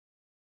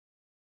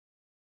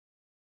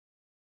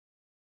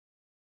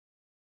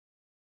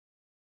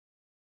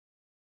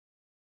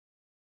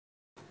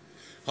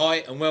Hi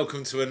and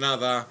welcome to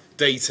another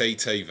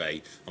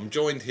DTTV. I'm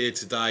joined here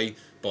today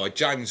by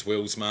James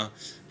Willsmer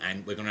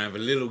and we're going to have a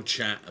little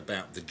chat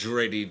about the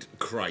dreaded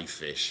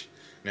crayfish.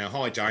 Now,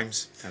 hi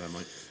James. Hello,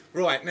 mate.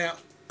 Right, now,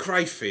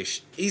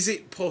 crayfish, is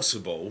it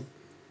possible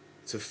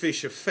to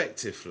fish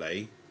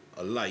effectively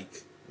a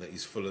lake that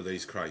is full of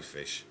these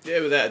crayfish?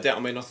 Yeah, without a doubt.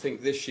 I mean, I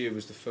think this year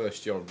was the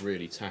first year I've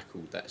really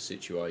tackled that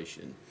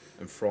situation,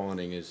 and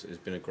Frining has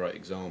been a great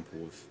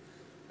example of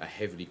a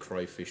heavily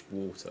crayfished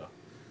water.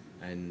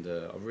 And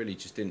I really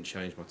just didn't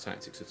change my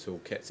tactics at all,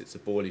 kept it to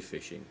boilie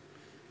fishing,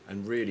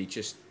 and really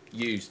just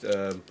used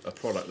a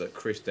product that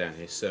Chris down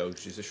here sells,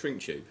 which is a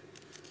shrink tube.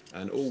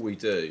 And all we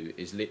do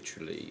is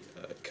literally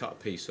cut a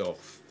piece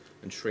off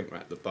and shrink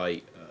wrap the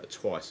bait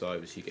twice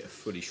over, so you get a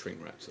fully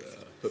shrink wrapped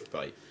hook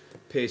bait.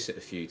 Pierce it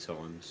a few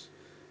times,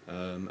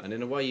 and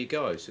then away you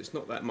go. So it's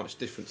not that much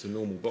different to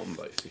normal bottom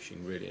bait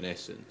fishing, really, in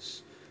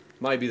essence.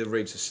 Maybe the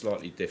rigs are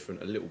slightly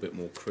different, a little bit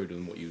more crude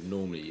than what you would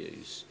normally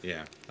use.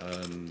 Yeah.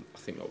 I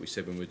think, like we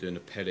said when we were doing a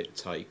pellet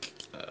take,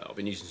 I've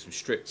been using some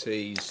strip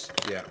tees,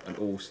 Yeah. and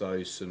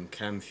also some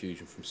Cam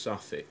Fusion from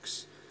Suffolk.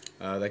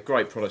 They're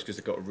great products because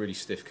they've got a really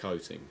stiff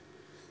coating.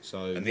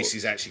 So And this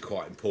is actually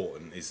quite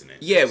important, isn't it?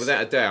 yeah,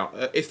 without a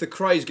doubt. If the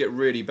crays get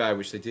really bad,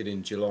 which they did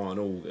in July and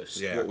August,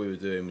 Yeah. what we were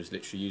doing was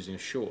literally using a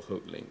short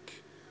hook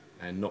link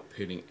and not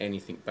peeling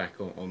anything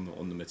back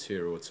on the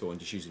material at all,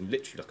 and just using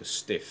literally like a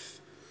stiff.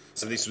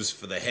 So this was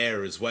for the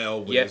hair as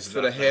well? Yeah, for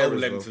the hair whole as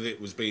length well. of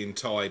it was being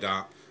tied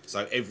up,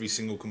 so every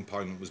single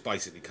component was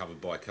basically covered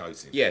by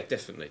coating. Yeah,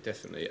 definitely.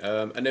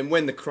 And then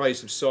when the crays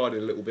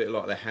subsided a little bit,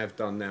 like they have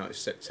done now, it's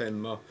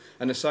September,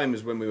 and the same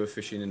as when we were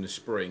fishing in the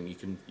spring, you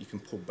can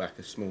pull back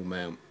a small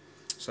amount,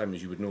 same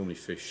as you would normally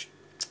fish,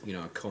 you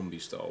know, a combi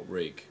style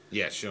rig.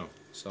 Yeah, sure.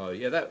 So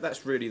yeah,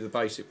 that's really the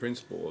basic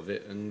principle of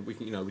it, and we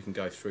can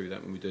go through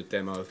that when we do a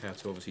demo of how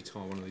to obviously tie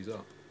one of these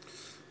up.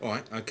 All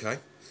right, okay.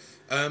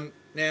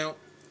 Now,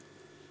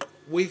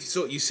 you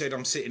said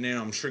I'm sitting there,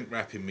 I'm shrink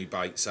wrapping my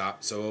baits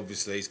up, so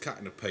obviously he's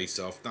cutting a piece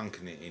off,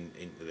 dunking it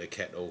into the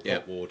kettle, Yeah.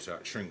 hot water,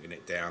 shrinking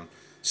it down,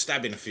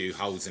 stabbing a few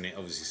holes in it,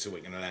 obviously, so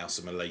we can allow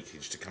some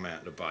leakage to come out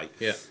of the bait.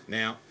 Yeah.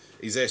 Now,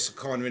 is there some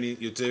kind of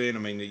anything you're doing? I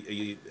mean, are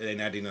you then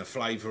adding a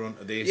flavour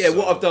onto this? Yeah,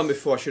 what or- I've done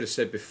before, I should have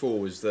said before,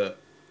 was that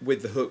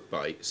with the hook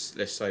baits,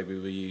 let's say we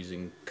were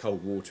using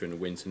cold water in the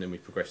winter and then we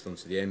progressed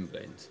onto the end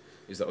blend,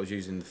 is that I was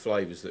using the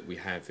flavours that we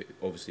have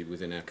obviously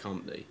within our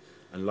company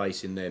and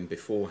lacing them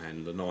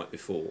beforehand, the night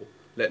before,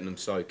 letting them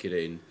soak it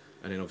in,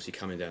 and then obviously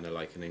coming down the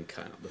lake and then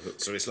cutting up the hook.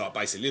 So it's like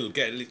basically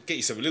get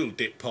yourself a little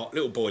dip pot,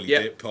 little boilie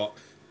Yep. dip pot.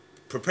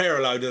 Prepare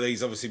a load of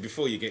these obviously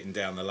before you're getting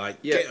down the lake.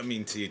 Yep. Get them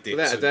into your dips.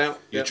 Without a doubt.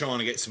 You're Yep. trying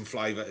to get some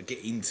flavour to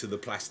get into the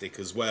plastic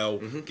as well,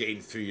 getting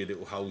through your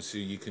little holes so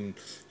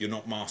you're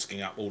not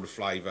masking up all the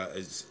flavour,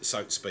 as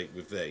so to speak,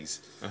 with these.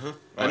 Uh-huh.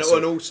 Right,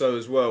 And also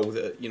as well,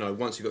 that, you know,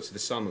 once you got to the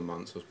summer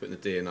months, I was putting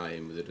the DNA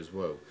in with it as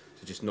well.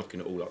 So just knocking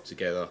it all up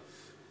together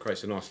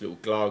creates a nice little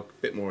glug,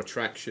 bit more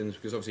attractions,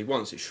 because obviously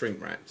once it's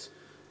shrink wrapped,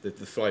 the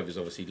flavour's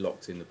obviously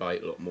locked in the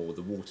bait a lot more.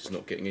 The water's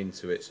not getting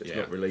into it, so it's Yeah.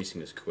 not releasing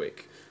as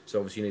quick. So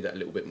obviously you need that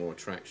little bit more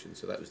attraction.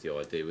 So that was the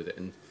idea with it,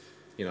 and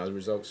you know the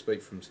results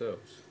speak for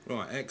themselves.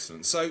 Right,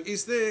 excellent. So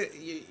is there,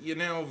 you're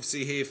now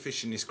obviously here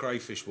fishing this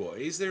crayfish water,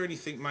 is there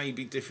anything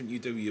maybe different you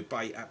do with your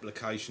bait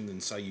application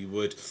than say you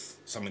would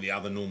some of the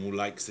other normal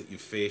lakes that you've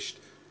fished,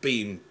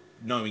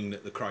 knowing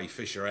that the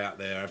crayfish are out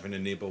there having a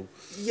nibble?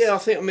 Yeah,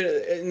 I mean,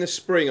 in the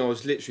spring I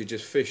was literally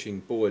just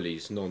fishing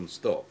boilies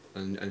non-stop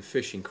and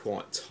fishing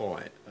quite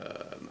tight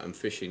and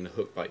fishing the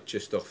hook bait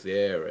just off the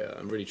area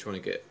and really trying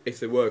to get, if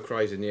there were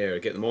crays in the area,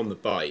 get them on the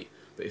bait,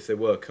 but if there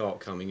were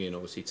carp coming in,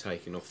 obviously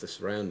taking off the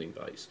surrounding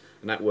baits.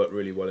 And that worked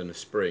really well in the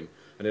spring.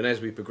 And then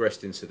as we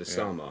progressed into the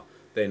summer,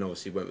 then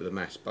obviously went with the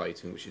mass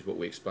baiting, which is what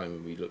we explained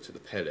when we looked at the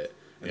pellet.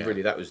 And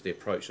really that was the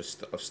approach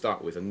I've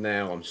started with, and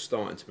now I'm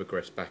starting to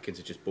progress back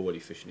into just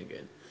boilie fishing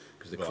again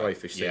because the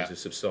crayfish seems to have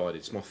subsided.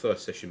 It's my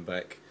first session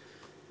back,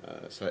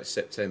 so it's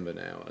September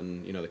now,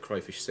 and you know the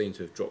crayfish seem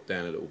to have dropped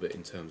down a little bit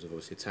in terms of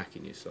obviously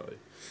attacking you.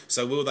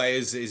 So will they,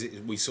 is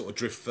it we sort of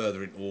drift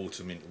further into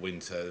autumn, into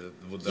winter?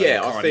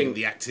 I think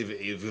the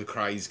activity of the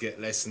crays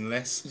get less and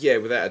less? Yeah,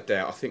 without a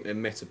doubt. I think their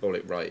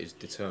metabolic rate is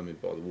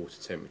determined by the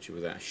water temperature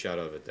without a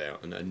shadow of a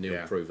doubt, and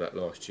Neil proved that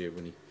last year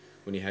when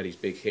he had his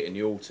big hit in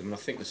the autumn. And I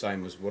think the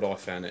same was what I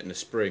found that in the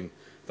spring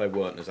they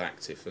weren't as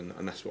active,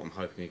 and that's what I'm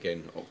hoping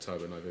again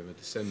October, November,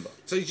 December.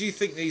 So do you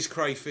think these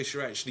crayfish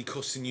are actually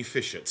costing you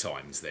fish at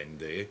times then,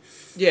 do you?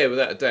 Yeah,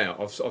 without a doubt.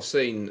 I've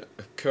seen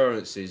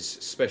occurrences,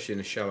 especially in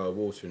the shallow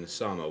water in the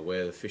summer,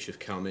 where the fish have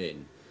come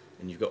in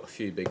and you've got a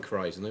few big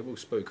crays and they will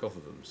spook off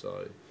of them.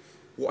 So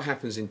what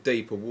happens in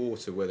deeper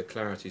water where the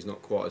clarity is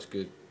not quite as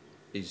good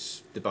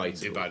is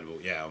debatable.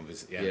 Yeah,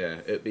 obviously, Yeah,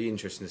 it'd be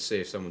interesting to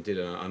see if someone did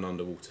an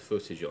underwater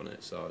footage on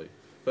it. So,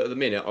 but at the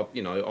minute,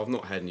 I've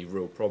not had any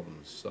real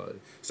problems.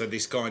 So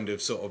this kind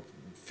of sort of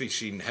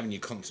fishing, having you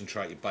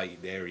concentrate your bait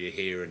area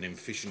here and then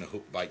fishing a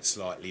hook bait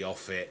slightly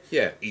off it,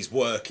 is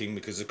working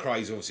because the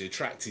cray's obviously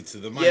attracted to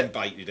the main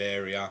baited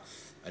area.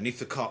 And if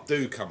the carp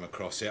do come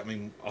across it, I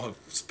mean, I've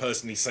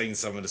personally seen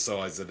some of the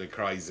size of the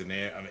crays in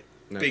there. I mean,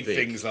 big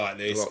things like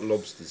this. Like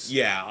lobsters.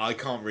 Yeah, I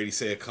can't really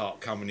see a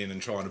carp coming in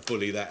and trying to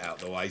bully that out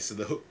the way. So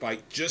the hook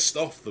bait just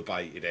off the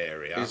baited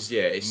area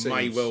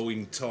may well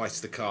entice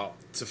the carp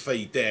to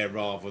feed there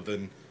rather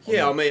than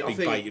on the big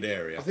baited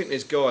area. I think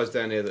there's guys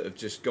down here that have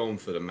just gone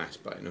for the mass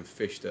baiting and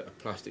fished at a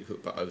plastic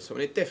hook bait over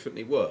something. It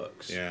definitely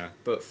works. Yeah.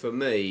 But for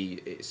me,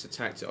 it's a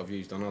tactic I've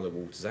used on other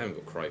waters. I haven't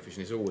got crayfish,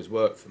 and it's always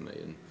worked for me.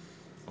 And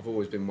I've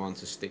always been one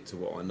to stick to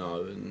what I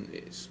know, and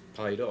it's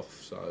paid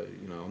off. So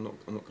I'm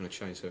not going to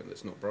change something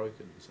that's not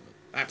broken. So.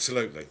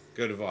 Absolutely,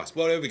 good advice.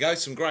 Well, there we go.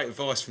 Some great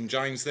advice from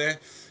James there.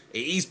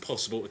 It is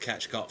possible to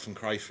catch carp from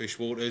crayfish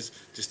waters.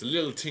 Just a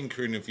little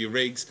tinkering of your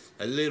rigs,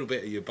 a little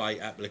bit of your bait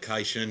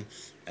application,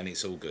 and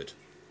it's all good.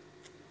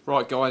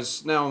 Right,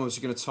 guys. Now I'm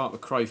obviously going to tie up the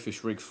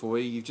crayfish rig for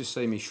you. You've just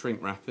seen me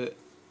shrink wrap it.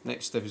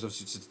 Next step is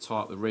obviously to tie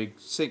up the rig,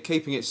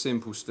 keeping it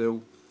simple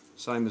still,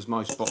 same as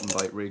most bottom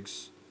bait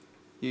rigs.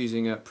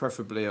 Using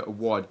preferably a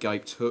wide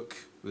gaped hook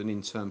with an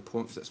in-turn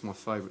point, because that's my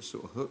favourite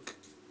sort of hook.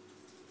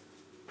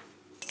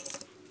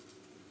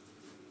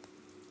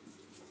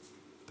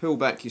 Peel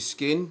back your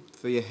skin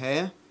for your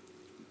hair.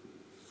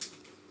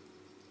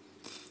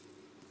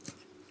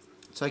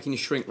 Taking your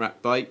shrink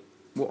wrap bait,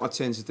 what I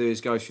tend to do is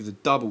go through the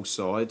double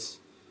side,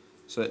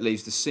 so it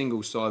leaves the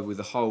single side with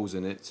the holes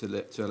in it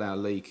to allow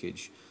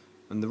leakage.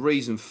 And the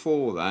reason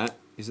for that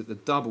is that the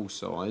double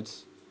side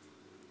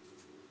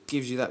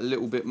gives you that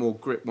little bit more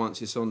grip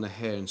once it's on the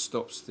hair and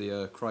stops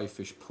the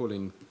crayfish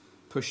pushing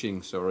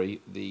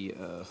the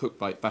hook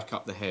bait back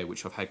up the hair,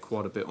 which I've had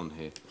quite a bit on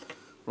here.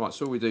 Right,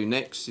 so all we do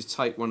next is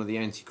take one of the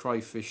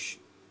anti-crayfish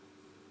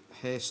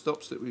hair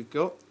stops that we've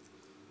got.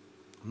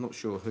 I'm not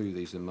sure who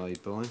these are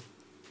made by,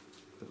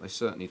 but they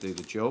certainly do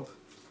the job.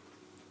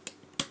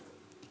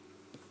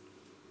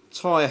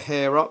 Tie a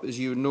hair up as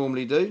you would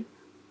normally do.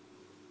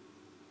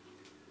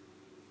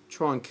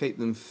 Try and keep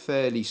them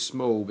fairly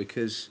small,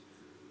 because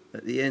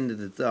at the end of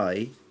the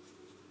day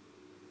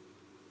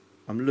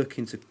I'm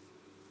looking to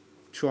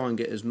try and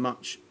get as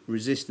much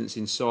resistance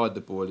inside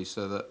the boilie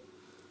so that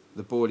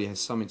the boilie has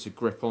something to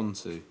grip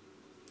onto.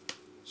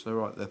 So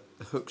right, the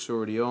hook's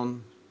already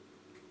on.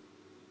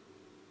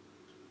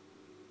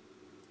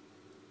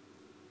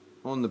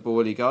 On the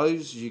boilie goes,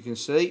 as you can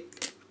see,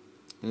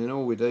 and then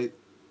all we do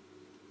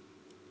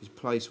is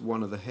place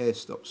one of the hair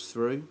stops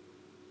through,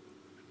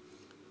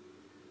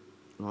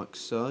 like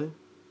so.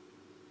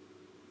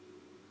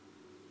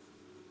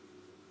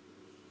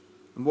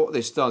 And what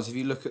this does, if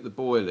you look at the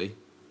boilie,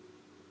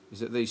 is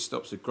that these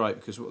stops are great,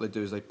 because what they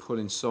do is they pull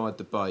inside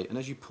the bait, and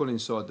as you pull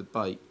inside the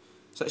bait,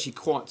 it's actually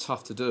quite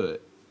tough to do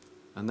it,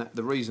 and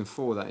the reason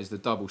for that is the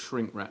double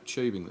shrink wrap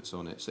tubing that's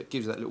on it, so it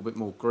gives that little bit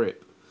more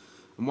grip.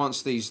 And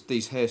once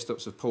these hair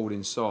stops are pulled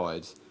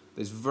inside,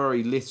 there's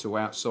very little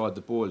outside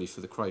the boilie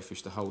for the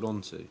crayfish to hold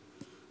on to,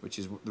 which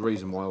is the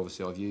reason why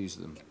obviously I've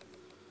used them.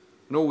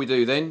 And all we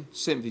do then,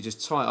 simply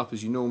just tie it up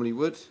as you normally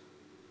would.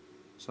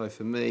 So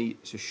for me,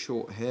 it's a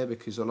short hair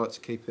because I like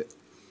to keep it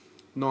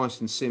nice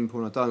and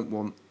simple, and I don't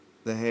want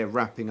the hair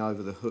wrapping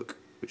over the hook,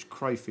 which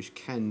crayfish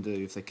can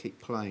do if they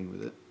keep playing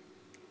with it.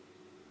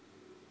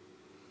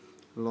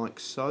 Like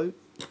so.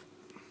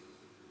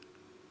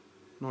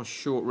 Nice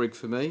short rig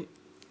for me,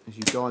 as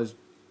you guys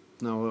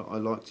know what I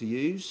like to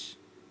use.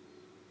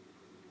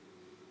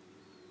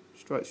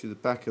 Straight through the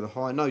back of the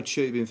hide, no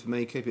tubing for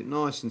me, keep it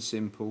nice and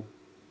simple.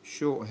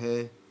 Short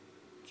hair.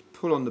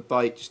 Pull on the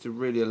bait just to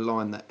really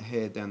align that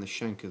hair down the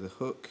shank of the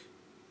hook.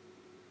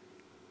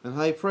 And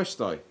hey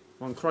presto,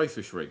 one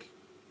crayfish rig.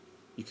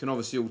 You can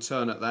obviously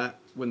alternate that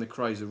when the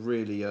crays are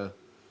really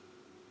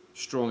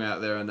strong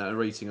out there and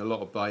they're eating a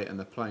lot of bait and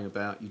they're playing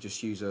about. You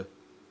just use a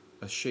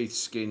sheath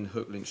skin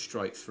hook link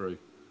straight through.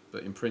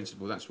 But in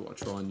principle, that's what I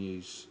try and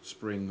use.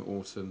 Spring,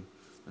 autumn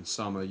and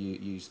summer, you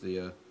use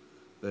the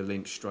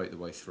link straight the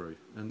way through.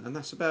 And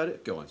that's about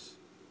it, guys.